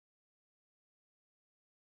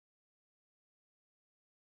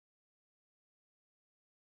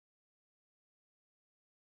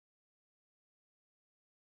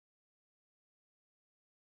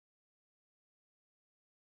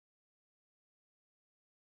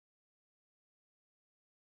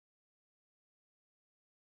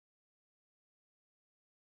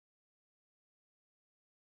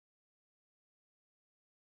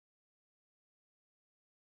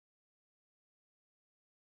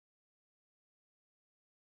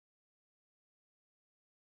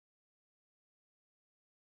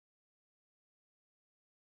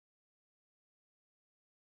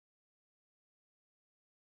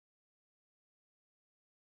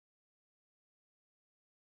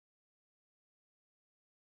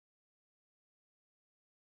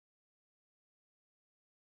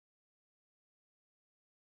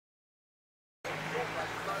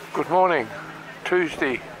Good morning,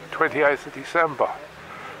 Tuesday 28th of December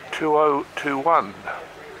 2021.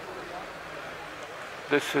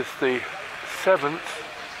 This is the 7th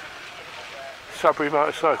Sudbury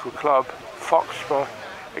Motorcycle Club Foxborough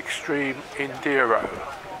Extreme Enduro.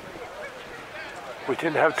 We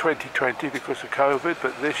didn't have 2020 because of COVID,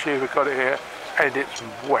 but this year we got it here and it's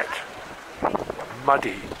wet,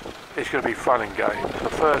 muddy. It's going to be fun and games. The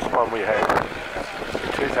first one we had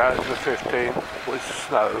in 2015 was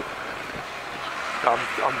snow. I'm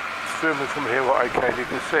filming from here what I can. You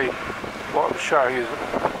can see what I'm showing is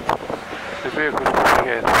the vehicles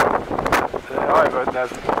coming in. They either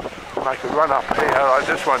make a run up here like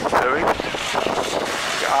this one's doing,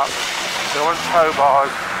 get up. They want tow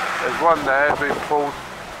bars. There's one there being pulled.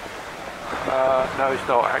 No, it's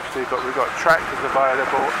not actually, but we've got tractors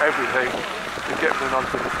available, everything to get them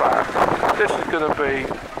onto the track. This is going to be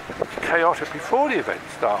chaotic before the event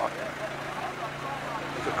starts.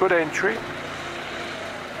 It's a good entry.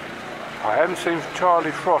 I haven't seen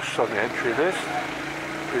Charlie Frost on the entry list,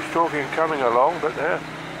 who's talking coming along, but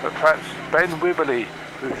perhaps Ben Wibberley,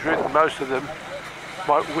 who's ridden most of them,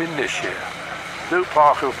 might win this year. Luke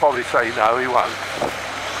Parker will probably say no, he won't.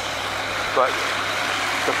 But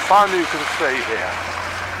the fun you can see here,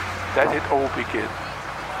 let it all begin.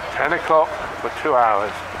 10 o'clock for 2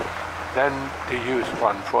 hours, then the youth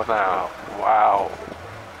one for an hour. Wow,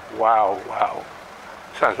 wow, wow.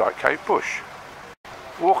 Sounds like Kate Bush.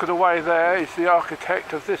 Walking away there is the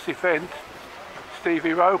architect of this event,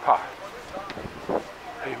 Stevie Roper.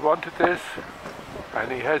 He wanted this,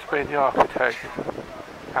 and he has been the architect,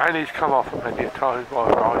 and he's come off many times while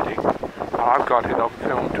riding. I've got it on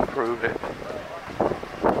film to prove it.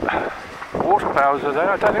 Water barrels are there.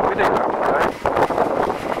 I don't think we need that today.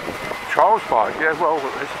 Trials bike, yeah, well,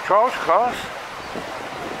 it's a trials class.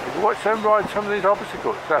 You watch them ride some of these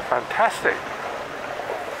obstacles, they're fantastic.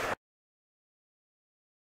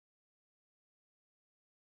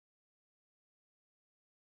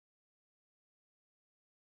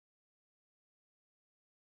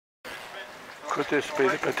 Could this be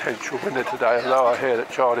the potential winner today? Although I hear that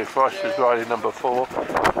Charlie Frost is riding number 4.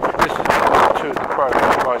 This is number 2 in the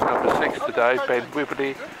program, he rides number 6 today. Ben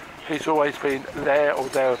Wibberley, he's always been there or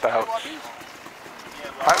thereabouts.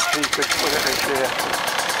 Perhaps he could win it this year.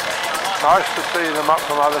 Nice to see them up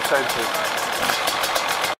from other centres.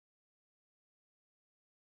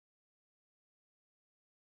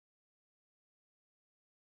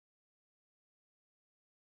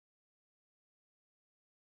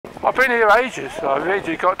 I've been here ages, so I've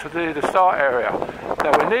actually got to the start area.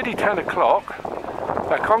 Now we're nearly 10 o'clock.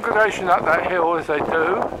 The congregation up that hill as they do.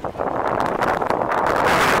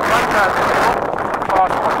 Run down the hill,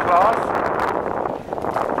 class by class.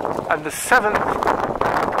 And the 7th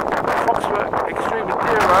Foxborough Extreme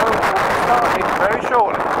Enduro will be starting very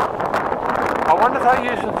shortly. I wonder if they're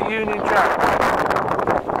using the Union Jack.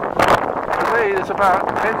 For me there's about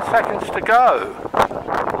 10 seconds to go.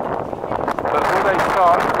 But will they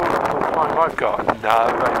start according to the time I've got? No,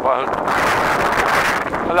 they won't.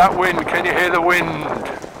 Oh, that wind, can you hear the wind?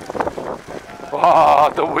 Ah,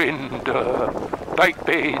 the wind. Baked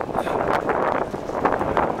beans.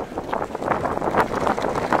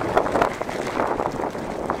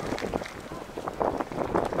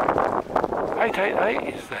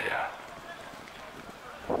 .888 is there.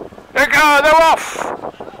 There you go, they're off!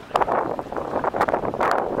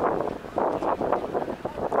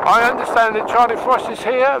 I understand that Charlie Frost is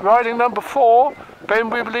here, riding number 4. Ben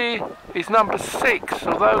Wibberley is number 6,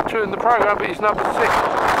 although 2 in the programme, but he's number 6.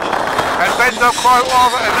 And Ben's up quite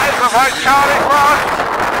well, and there's the vote, Charlie Frost.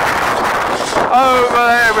 Over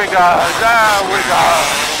there we go, down we go.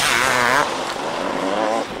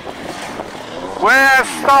 We're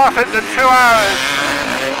starting the 2 hours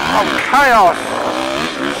of chaos.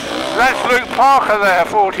 That's Luke Parker there,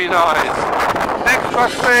 49. Next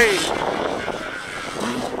must be.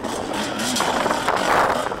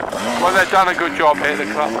 Well, they've done a good job here, the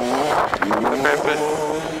club, the members.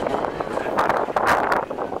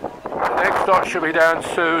 The next lot should be down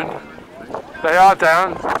soon. They are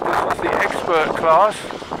down. This is the expert class.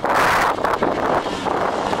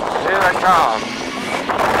 Here they come.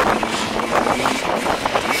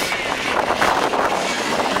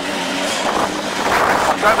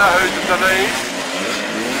 I don't know who's in the lead,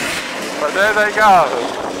 but there they go.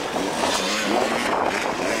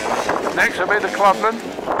 Next will be the clubman.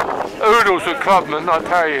 Oodles of clubmen, I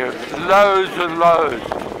tell you, loads and loads,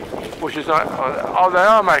 which is like, oh, they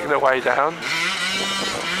are making their way down.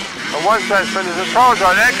 And once that's finished, the toll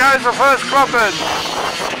drive, there goes the first clubman.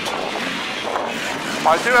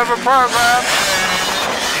 I do have a program.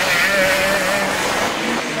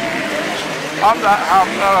 Up that hump,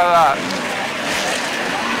 look at that.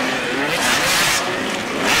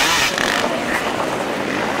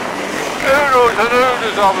 Oodles and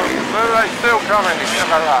oodles of them. Look, they're still coming.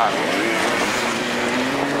 Look at that.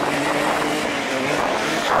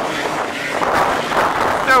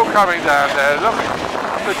 Still coming down there. Look,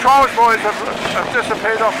 the trials boys have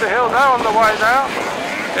disappeared off the hill now, on the way now.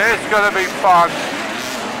 It's going to be fun.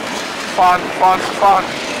 Fun, fun, fun.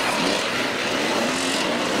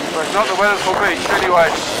 Well, it's not the Weatherspool Beach anyway.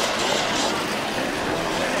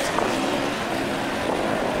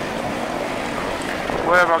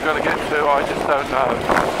 Where am I going to get to? I just don't know.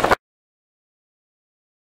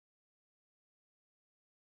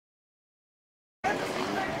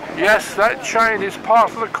 Yes, that chain is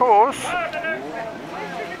part of the course. I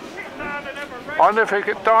wonder if he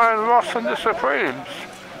could die on Ross and the Supremes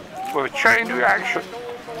with a chain reaction.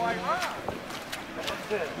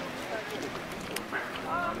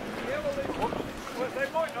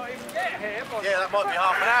 Yeah, that might be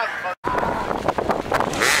half an hour.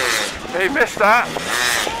 He missed that.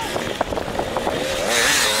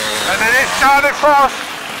 And then it's Charlie Frost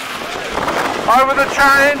over the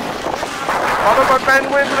chain, followed by Ben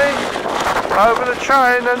Wimbley over the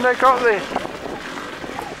chain, and they got the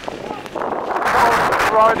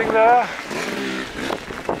riding there.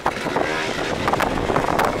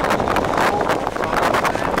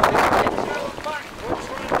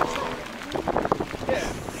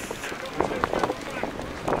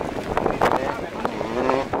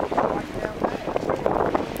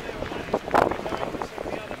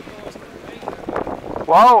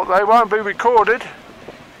 Well, they won't be recorded.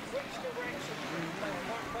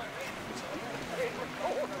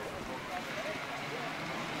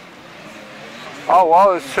 Oh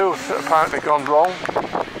well, there's two apparently gone wrong.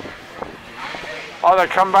 Oh, they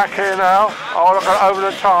come back here now. Oh, look at over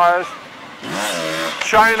the tyres.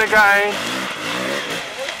 Chain again.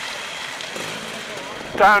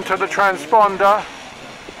 Down to the transponder.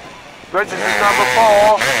 Registered number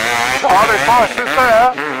 4. Charlie Frost is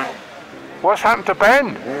there. What's happened to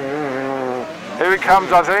Ben? Here he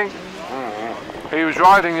comes, I think. He was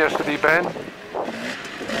riding yesterday, Ben.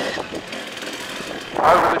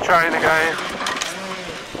 Over the chain again.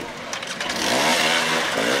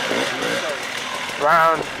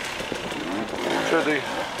 Round to the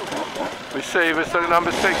receivers. So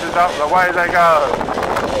number 6 is up. Away they go.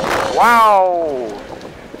 Wow!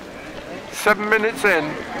 7 minutes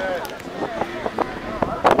in.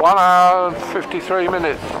 1 hour and 53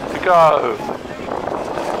 minutes to go.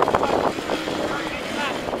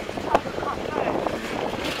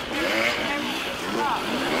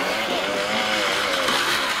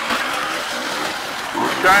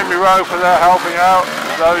 Jamie Roper there helping out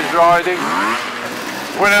those riding.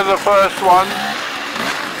 Winner of the first one.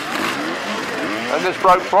 And this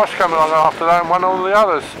bloke Frost coming along after that and won all the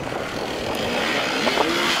others.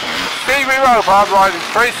 Stevie Roper riding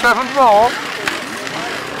 3/7 more.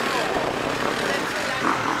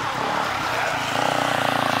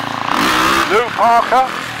 Luke Parker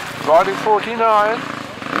riding 49.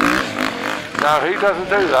 No, he doesn't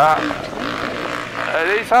do that.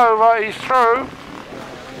 And he's over, he's through.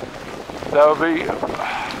 There'll be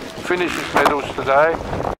finishers medals today.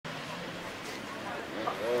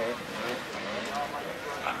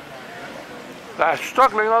 They're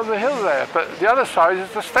struggling on the hill there, but the other side is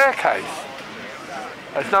the staircase.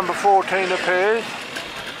 As number 14 appears.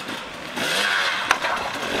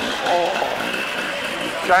 Oh.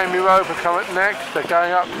 Jamie Roper coming next. They're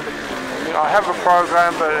going up. I have a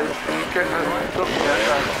programme, but he's getting looking at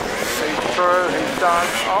that. He's through, he's done.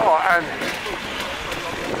 Oh, and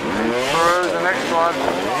he's through the next one.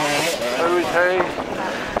 Who is he?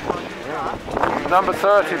 Number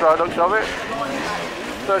 30 by the looks of it.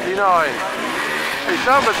 39. His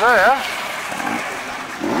number's there.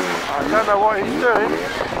 I don't know what he's doing.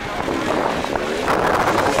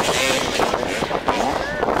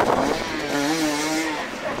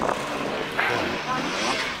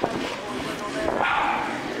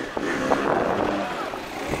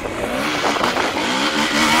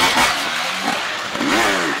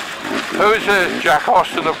 Who's this? Jack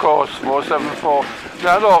Austin, of course, 474.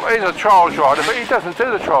 Now look, he's a trials rider, but he doesn't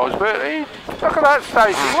do the trials, but look at that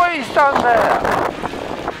Stacey, what he's done there.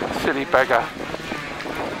 Silly beggar.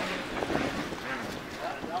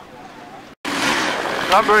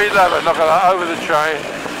 Number 11, look at that, over the chain.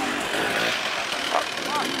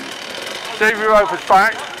 Stevie Roper's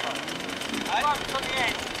back.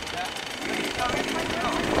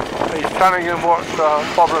 He's telling him what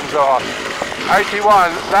problems are.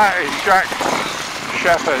 81, that is Jack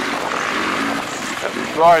Shepherd.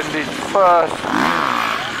 Riding his first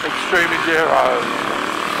Extreme Enduro.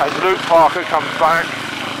 As Luke Parker comes back.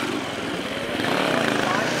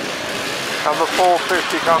 Number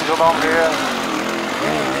 450 comes along here.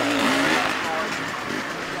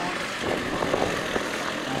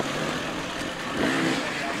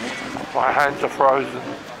 My hands are frozen.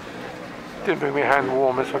 Didn't bring me hand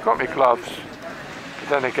warmers, so I got my gloves. But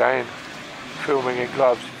then again, filming in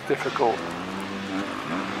gloves is difficult.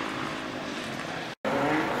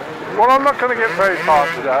 Well, I'm not going to get very far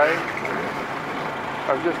today.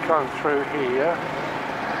 I've just come through here.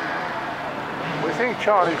 We think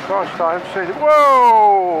Charlie Frost, I'm seeing it.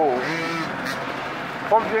 Whoa!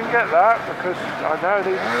 Probably didn't get that because I know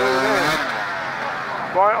these zoom in.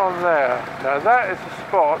 Right on there. Now that is the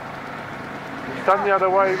spot. It's done the other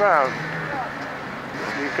way round.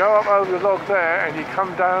 You go up over the log there and you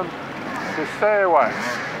come down the stairway.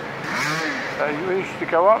 So you used to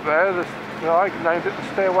go up there. I named it the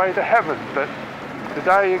Stairway to Heaven, but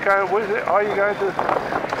today you're going, what is it? Are you going to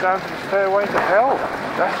down to the Stairway to Hell?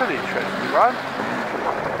 That's an interesting one.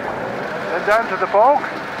 Then down to the bog.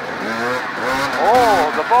 Oh,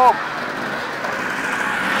 the bog.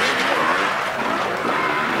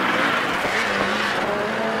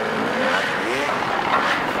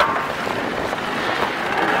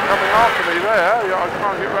 Coming after me there, I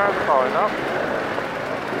can't get round far enough.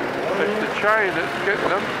 It's the chain that's getting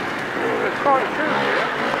them. It's quite true here.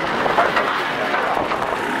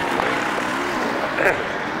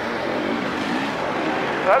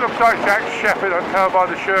 That looks like Jack Shepherd, I can tell by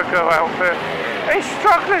the Sherco outfit. He's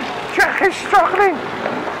struggling! Jack is struggling!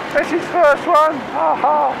 It's his first one!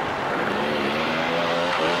 Aha!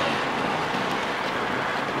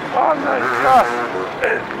 Oh no,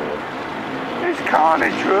 it's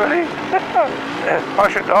carnage really! I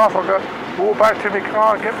should laugh, I've got to walk back to my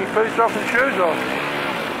car and get my boots off and shoes off.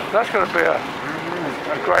 That's going to be a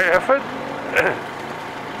great effort.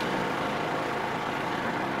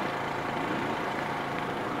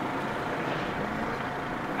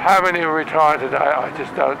 How many will retire today? I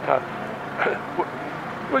just don't know.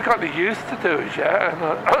 We've got the youth to do it yet, and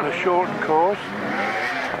on a shortened course.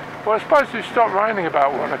 Well, it's supposed to stop raining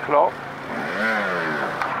about 1 o'clock.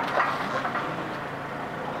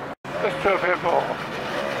 Let's do a bit more.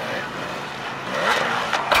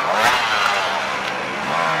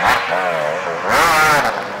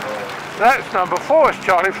 That's number 4, it's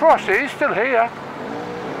Charlie Frost. He's still here.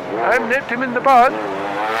 I haven't nipped him in the bud.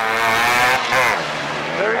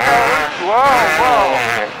 There he goes. Whoa, whoa.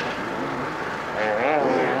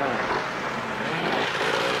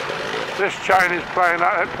 This chain is playing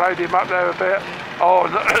up, played him up there a bit. Oh,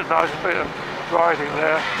 nice bit of riding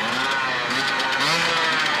there.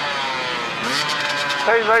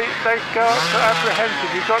 See, they go up to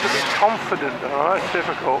apprehensive. You've got to be confident. Oh, that's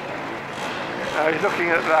difficult. He's looking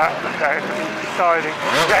at that. Okay, he's deciding.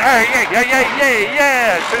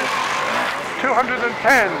 Yeah.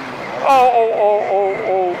 210.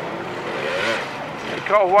 Oh. He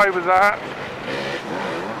got away with that.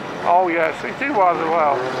 Oh yes, he did rather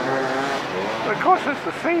well. But of course, it's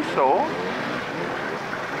the seesaw.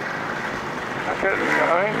 I'll get this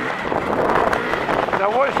going. Now,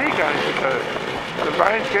 what is he going to do? The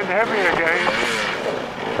rain's getting heavy again.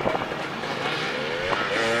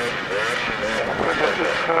 Let's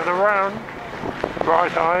just turn around.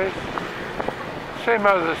 Bright eyes. Same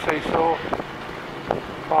over the seesaw.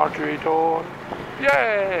 Marjorie Dawn.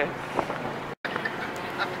 Yes!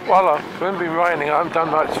 Well, it's going to be raining. I haven't done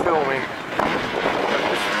much filming.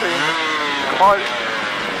 This has been quite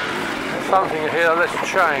something here. This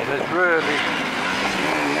chain has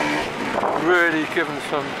really given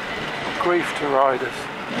some grief to riders.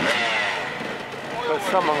 But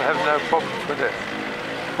some of them have no problems with it.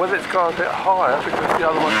 Whether it's gone a bit higher because the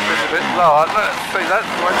other one's been a bit lower. Let's see, that's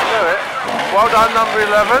the way to do it. Well done, number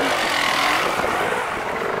 11.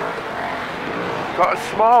 Got a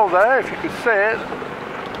smile there, if you could see it.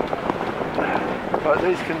 But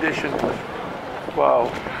these conditions,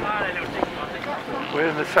 well, we're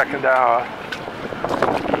in the second hour.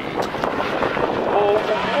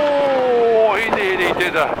 Oh, he nearly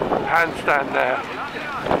did a handstand there.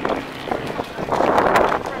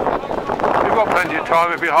 We've got plenty of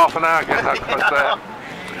time, it'll be half an hour getting across there.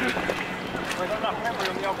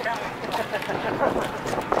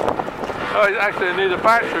 Oh, actually I need a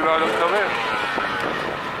battery by the looks of it.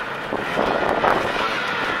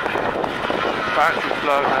 Battery's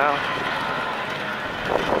low now.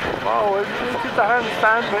 Oh, he did the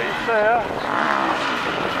handstand, but he's there.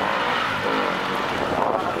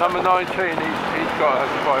 Number 19, he's got us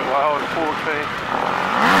quite well, and 14. Here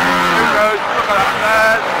he goes, look at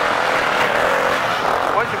that,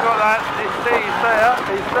 once you've got that, he's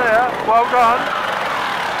there, well done.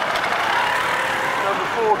 Number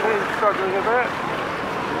 14 struggling a bit.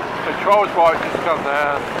 The Trolls bike just come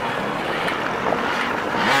down.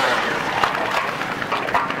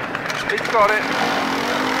 He's got it.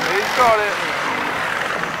 He's got it.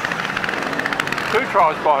 2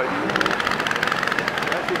 Trolls bikes.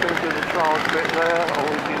 Is he going to do the Trolls bit there, or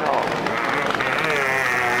is he not?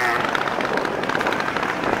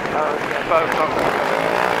 No, they're both not.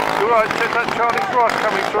 You're right, check that Charlie Frost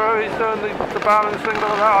coming through. He's doing the balancing and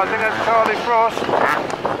all that. I think that's Charlie Frost.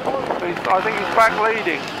 I think he's back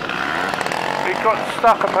leading. He got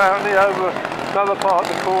stuck apparently over another part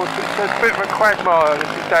of the course. It's a bit of a quagmire, as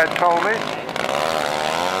his dad told me.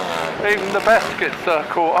 Even the best gets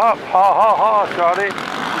caught up. Ha ha ha, Charlie.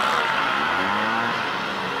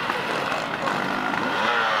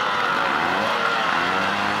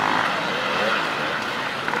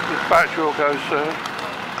 His battery will go soon.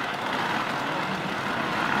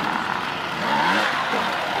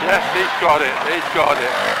 Yes, he's got it. He's got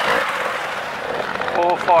it.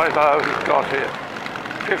 450, he's got it.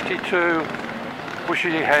 52,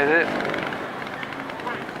 wishes he had it.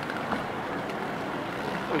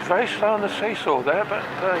 He's very slow on the seesaw there, but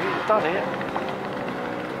he's done it.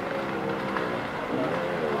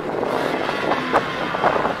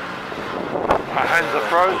 My hands are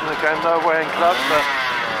frozen again though, wearing gloves, are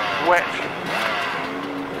wet.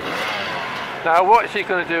 Now what is he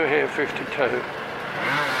going to do here, 52?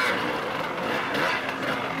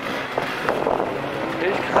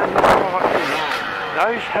 He's coming right in. No,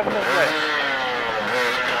 he's having a rest.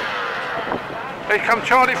 Here comes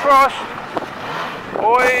Charlie Frost.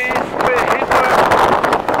 Oh, he's a bit hidden.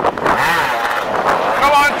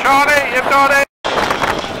 Come on, Charlie, you've got it.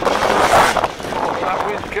 Oh, that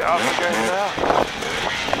wind's get up again now.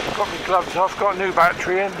 Got my gloves off, got a new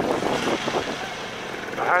battery in.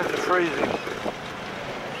 My hands are freezing.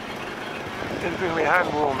 Didn't bring me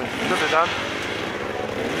hand warmers, should have done.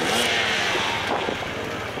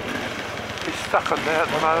 Stuck on there at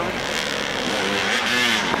the moment.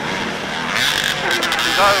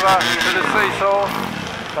 He's over to the seesaw.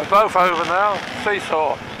 They're both over now.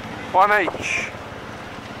 Seesaw. 1 each.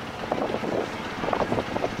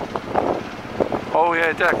 Oh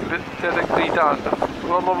yeah, delicately done.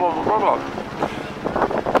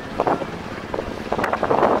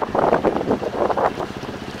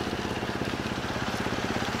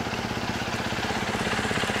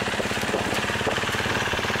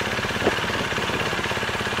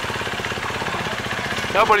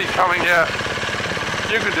 Nobody's coming yet.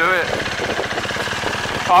 You can do it.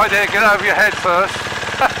 Oh there, get over your head first.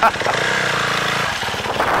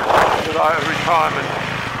 Good night of retirement.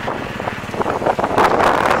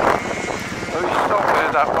 Oh, he's stopped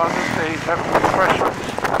there, that one, isn't he? He's having refreshments.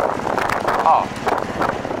 Oh.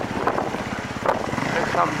 Here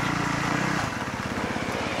comes.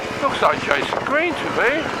 Looks like Jason Green to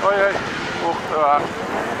me. Oh yeah, walk through that.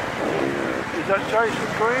 Is that Jason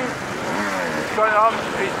Green? Straight up,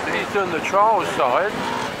 he's doing the trial side.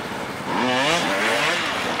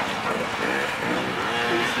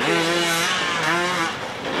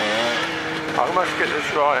 I must get this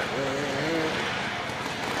right.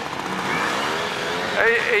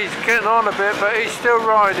 He's getting on a bit, but he's still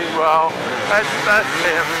riding well. That's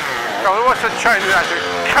him. Come on, what's the chain reaction?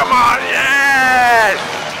 Come on, yes!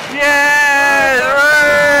 Yes! Hooray!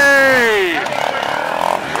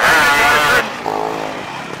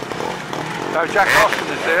 No, Jack Austin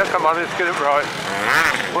is there. Come on, let's get it right.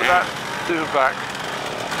 Put that dude back.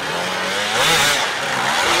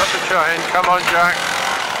 Pull up the chain. Come on, Jack.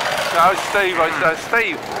 No, Steve.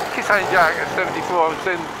 Steve. Keep saying Jack at 74. I was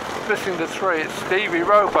missing the 3. It's Stevie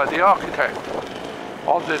Roper, the architect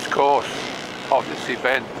of this course, of this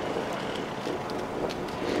event.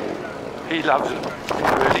 He loves it. He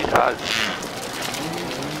really does.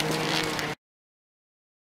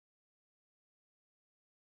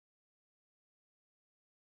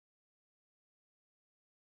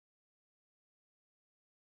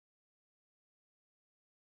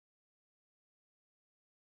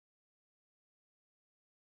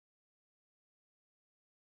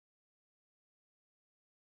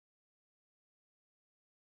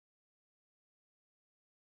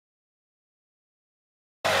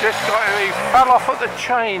 Just got him, he fell off at the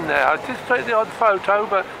chain there. I just took the odd photo,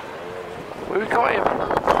 but we've got him,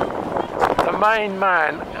 the main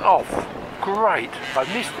man, off. Great. I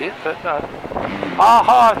missed it, but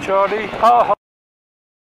aha, Charlie, aha.